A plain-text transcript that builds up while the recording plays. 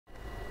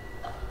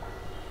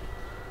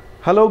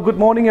Hello, good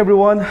morning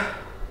everyone.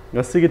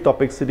 Ngasi ki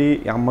topic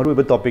sidi yam maru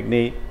ba topic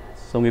ni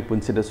songi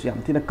punsi da su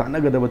yam tina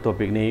kana gada ba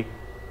topic ni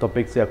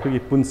topic se akhui ki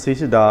punsi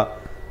si da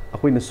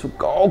akhui na su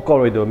kau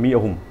roi do mi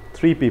ahum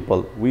three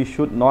people we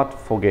should not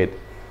forget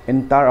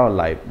entire our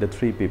life the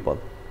three people.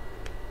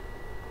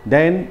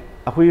 Then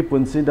akhui ki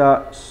punsi da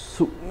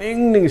su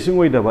ning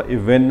singoi da ba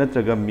event na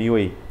traga mi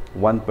oi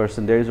one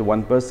person there is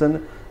one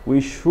person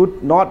we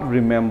should not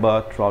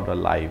remember throughout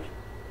our life.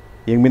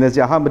 Yang mina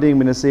se aham bading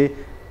mina se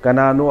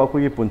Kanano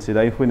akui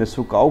punsida ifuina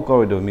su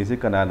kau do misi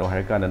kanano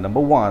harkana. Number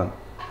one,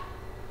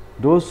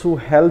 those who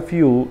help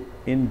you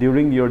in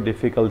during your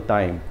difficult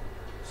time.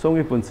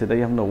 Songi punsida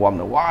yam no wam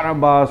na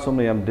waraba,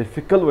 somna yam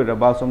difficult with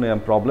aba, somna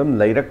yam problem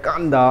later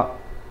kanda.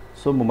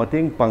 So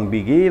mumating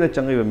pangbigi na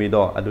changi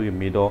mido, adu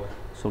mido,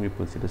 songi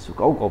punsida su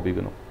kau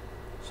bigano.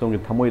 Songi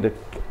tamoida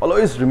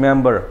always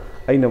remember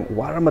aina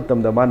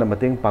waramatam da mana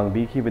mating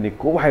pangbigi bini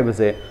ko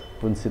haibase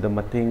punsida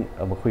mating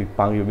amakui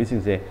pang you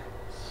missing se.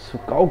 So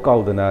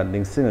kau dana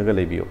ningsing aga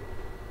lebiyo.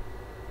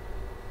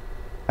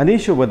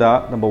 Anishu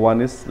bada number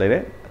one is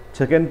like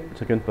second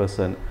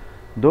person.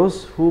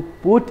 Those who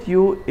put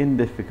you in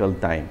difficult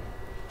time.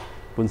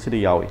 Punsi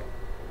di yawi.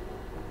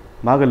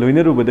 Maga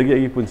luinaru badagi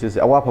agi punsi se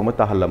awa pama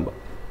tahalamba.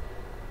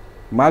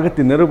 Maga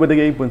tinaru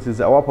badagi agi punsi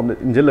se awa pama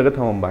injelaga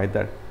thamamba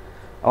haitar.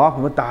 Awa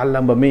pama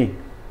tahalamba me.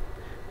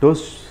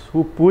 Those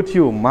who put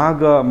you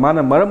maga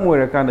mana maram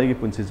moirakana agi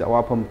punsi se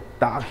awa pama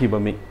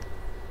tahiba me.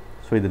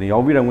 So idani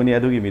yawi rangani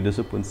adugi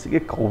midusu punsi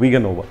ke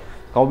kaubigano ba.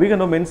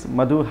 Kaubigano means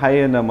madu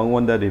haya na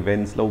mangwanda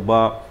revenge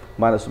loba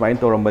mana sumain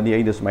torambani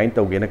aina sumain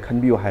tawgena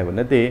khanbiyo haiba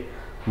nate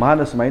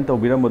mana sumain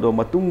tawbiramado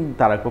matung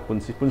tarakpa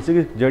punsi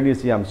ke journey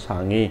si yam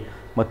sangi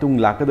matung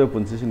lakada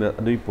punsi sina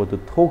adui potu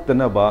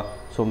thoktana ba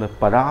somna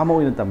parama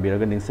oina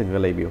tambiraga ningsinga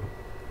leibiyo.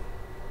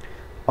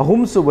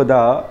 Ahum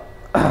subada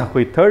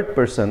koi third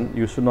person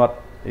you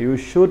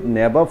should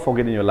never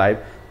forget in your life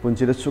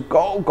punsi da su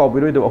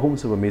kaubiroi do ahum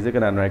suba meze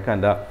kana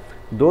naikanda.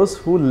 Those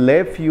who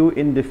left you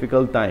in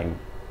difficult time.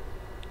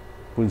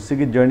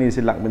 Punsigi journey is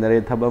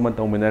lakminare thaba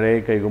matong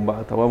minare kay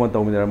gumba thaba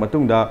matong minare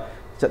matungda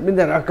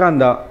chatminara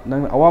kanda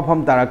nang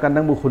awapam tarakan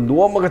nang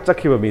bukhunduwa maga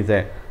chakhiba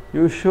mise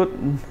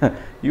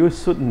you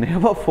should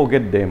never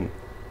forget them.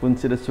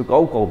 Punsida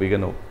sukau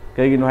bigano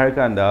kay gino har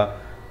kanda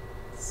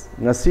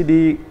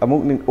ngasidi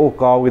amuk ning o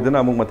kaw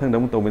widana amuk mathang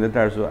dam tong minare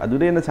tarso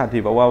adude na chathi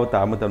bawa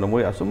ta matam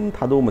moi asum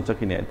thado ma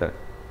chakhine enter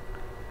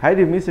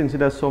haidi missing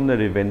sida somna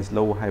revenge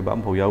low haiba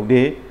am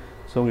yaude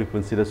songi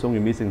punsida songi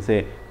missing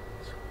se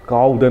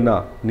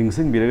kaudana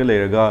ningsing biraga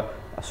leraga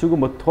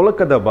asuguma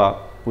tholakadaba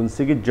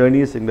punsigi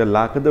journey singda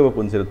lakadaba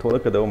punsida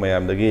tholakadaba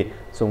mayamdagi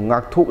so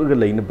ngakthokaga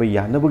leinaba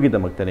yanabagi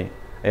damaktani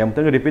ayam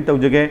tang repeat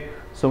tawjage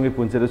songi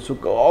punsida su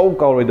kau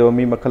roidaba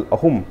mi makal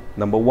ahum.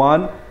 Number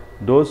one,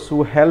 those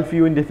who help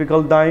you in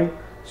difficult time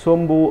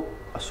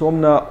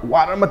somna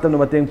waramatam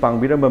mateng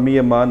pangbiramba mi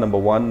ama. Number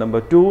one.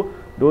 Number two,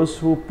 those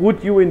who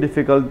put you in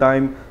difficult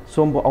time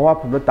sombo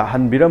awapam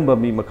tahan biramba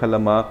mi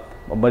makalama.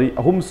 Mari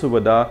ahum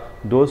subada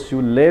those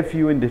who left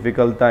you in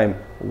difficult time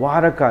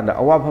warakana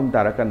awabham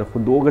tarakana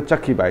khudoga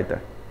chakhi baita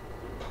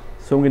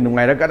songi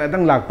nungaira kana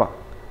dang lakpa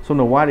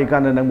somna wari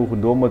kana nang bu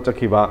khudo ma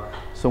chakhi ba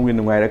songi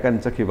nungaira kan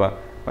chakhi ba.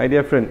 My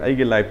dear friend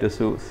aigi life ta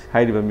su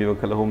hairiba mi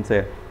bakala hom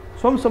se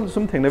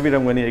sum thengna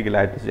biramgani aigi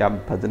life ta yam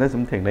phajana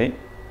sum thengnai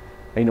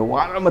aina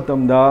wara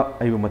matamda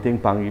aibu mateng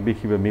pangi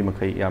bikhiba mi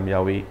makai yam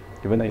yawi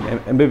given ai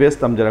MBBS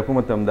tamjara ko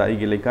matamda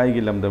aigi lekai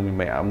gi lamdam mi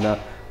mayamna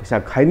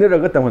pisa khaina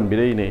raga tamhan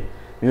birei ne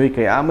Mioi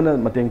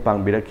kayamana mateng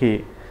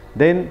pangbiraki.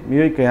 Then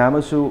mioi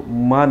kayamasu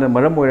mana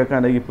maram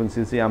moirakana gi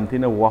punsi si am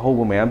thina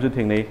wahoba mayam su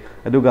thengnei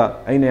aduga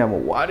aina yam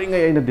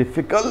waringai aina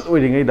difficult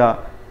oiringai da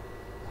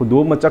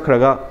hudo ma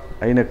chakhraga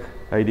aina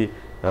haidi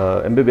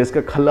MBBS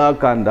ka khala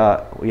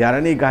kanda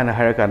yarani kana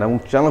harakana mu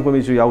changla ko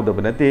mi su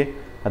yaudaba nate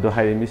adu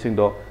hairi missing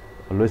do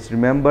always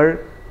remember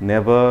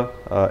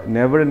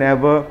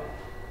never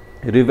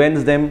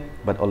revenge them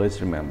but always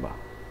remember.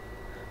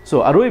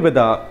 So aroi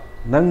bada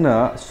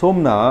nangna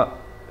somna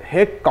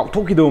hek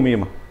kauthoki do mi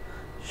ma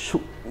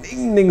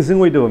ning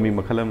singoi do mi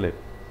makhalam le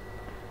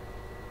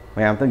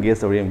mayam tang guess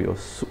story bi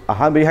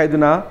ahan bi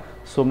haiduna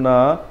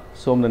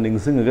somna ning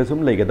singa sum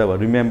legada ba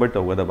remember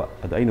to gada ba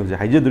adu ainu je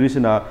haijaduri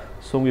sina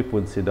somgi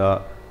punsida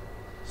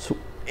su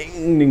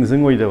ning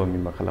singoi do mi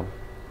makhalam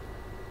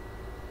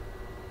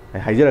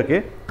ai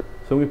haijarake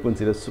somgi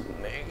punsida su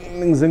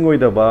ning singoi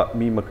da ba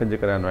mi makhanje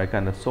karan rai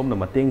kana somna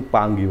mateng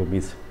pangi ba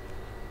mis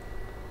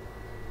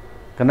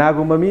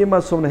kanagumba mi ma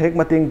somna hek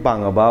mateng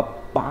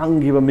pangaba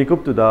pangi ba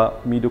mikup tu da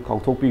mi du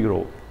kauthopi gro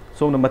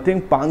somna mateng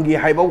pangi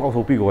haibau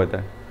kauthopi go ta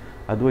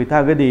adu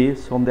itagadi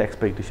som the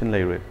expectation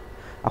lay re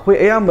akoi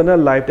ayambana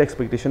life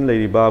expectation lay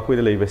riba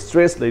akoi lay ba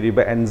stress lay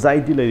riba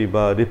anxiety lay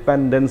riba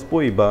dependence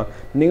poi ba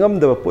ningam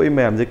da poi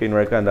mayam je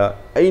kainora kanda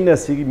aina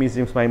sigi mi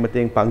sim smai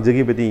mateng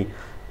pangjagi bedi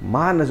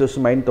mana jo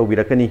smain to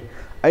birakani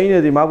aina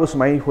di mabu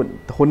smai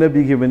hona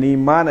bigibani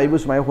mana ibu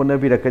smai hona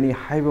birakani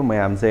haiba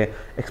mayam se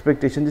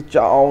expectation je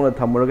chauna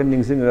thamuraga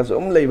ningsing ga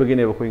som lay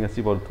bagine ba koi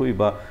ngasi bor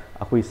thuiba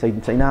akoi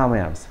saina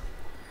mayam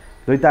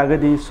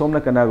doitagadi somna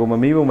kanago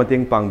mamibo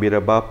mateng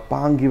pangbiraba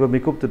pangiba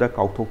mikuptuda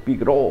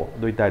kauthokpigro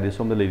doitadi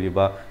somna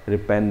leiriba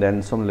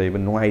repentance som leiba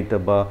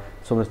nuaitaba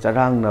somna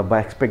charangna ba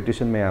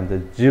expectation mayam the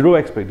zero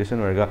expectation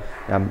orga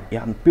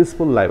yam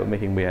peaceful life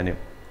making bayani.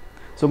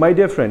 So my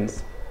dear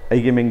friends, I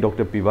gaming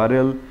Dr.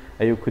 Pibarel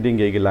ayu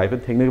khuding ge life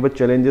thengna ba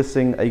challenges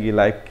sing ai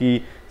life ki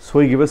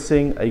soi giba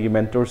sing ai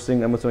mentor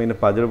sing amasong ina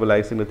pajar ba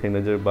life sing na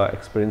thengna jar ba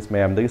experience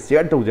mayam da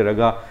share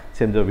tawjaraga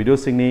semjo video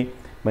sing ni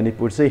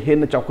Manipur se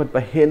hen chakot pa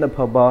hen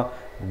phaba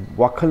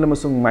wakhal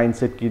amasong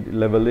mindset ki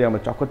level ya ma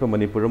chakot pa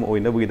Manipur ma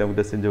oina bugi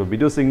da semjo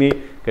video sing ni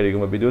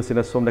kariguma video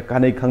sina somna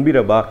kanai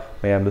khangbiraba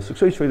mayam da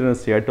suksoi soidana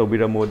share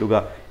tawbiramo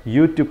duga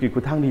YouTube ki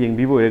kuthang ni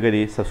yengbibo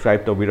egari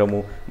subscribe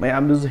tawbiramo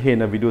mayam du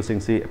hen video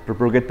sing se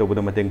propagate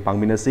tawbada mateng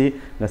pangminasi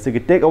ngasi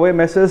ki take away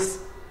message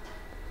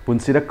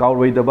punsida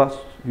kaurwaidaba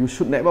you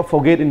should never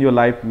forget in your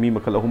life me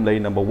makal ahum lai.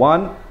 Number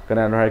 1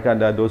 kanana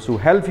harkanda those who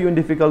help you in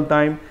difficult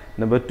time,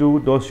 number 2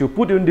 those who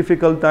put you in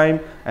difficult time,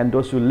 and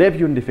those who left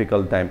you in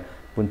difficult time.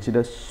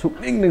 Punsida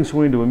sukning ning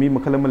sungni do mi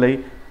makal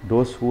malai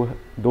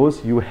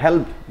those you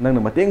help nang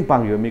na mateng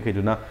pang yo mi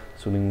kaiduna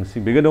suning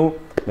sibigano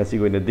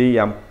ngasi goina di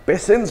yam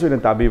patience with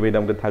tabi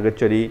wedam ga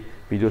thagachari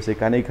video se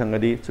kanai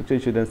khangadi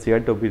suksai sudan share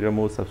to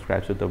biramo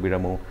subscribe to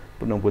biramo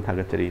punong pu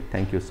thagachari.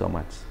 Thank you so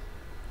much.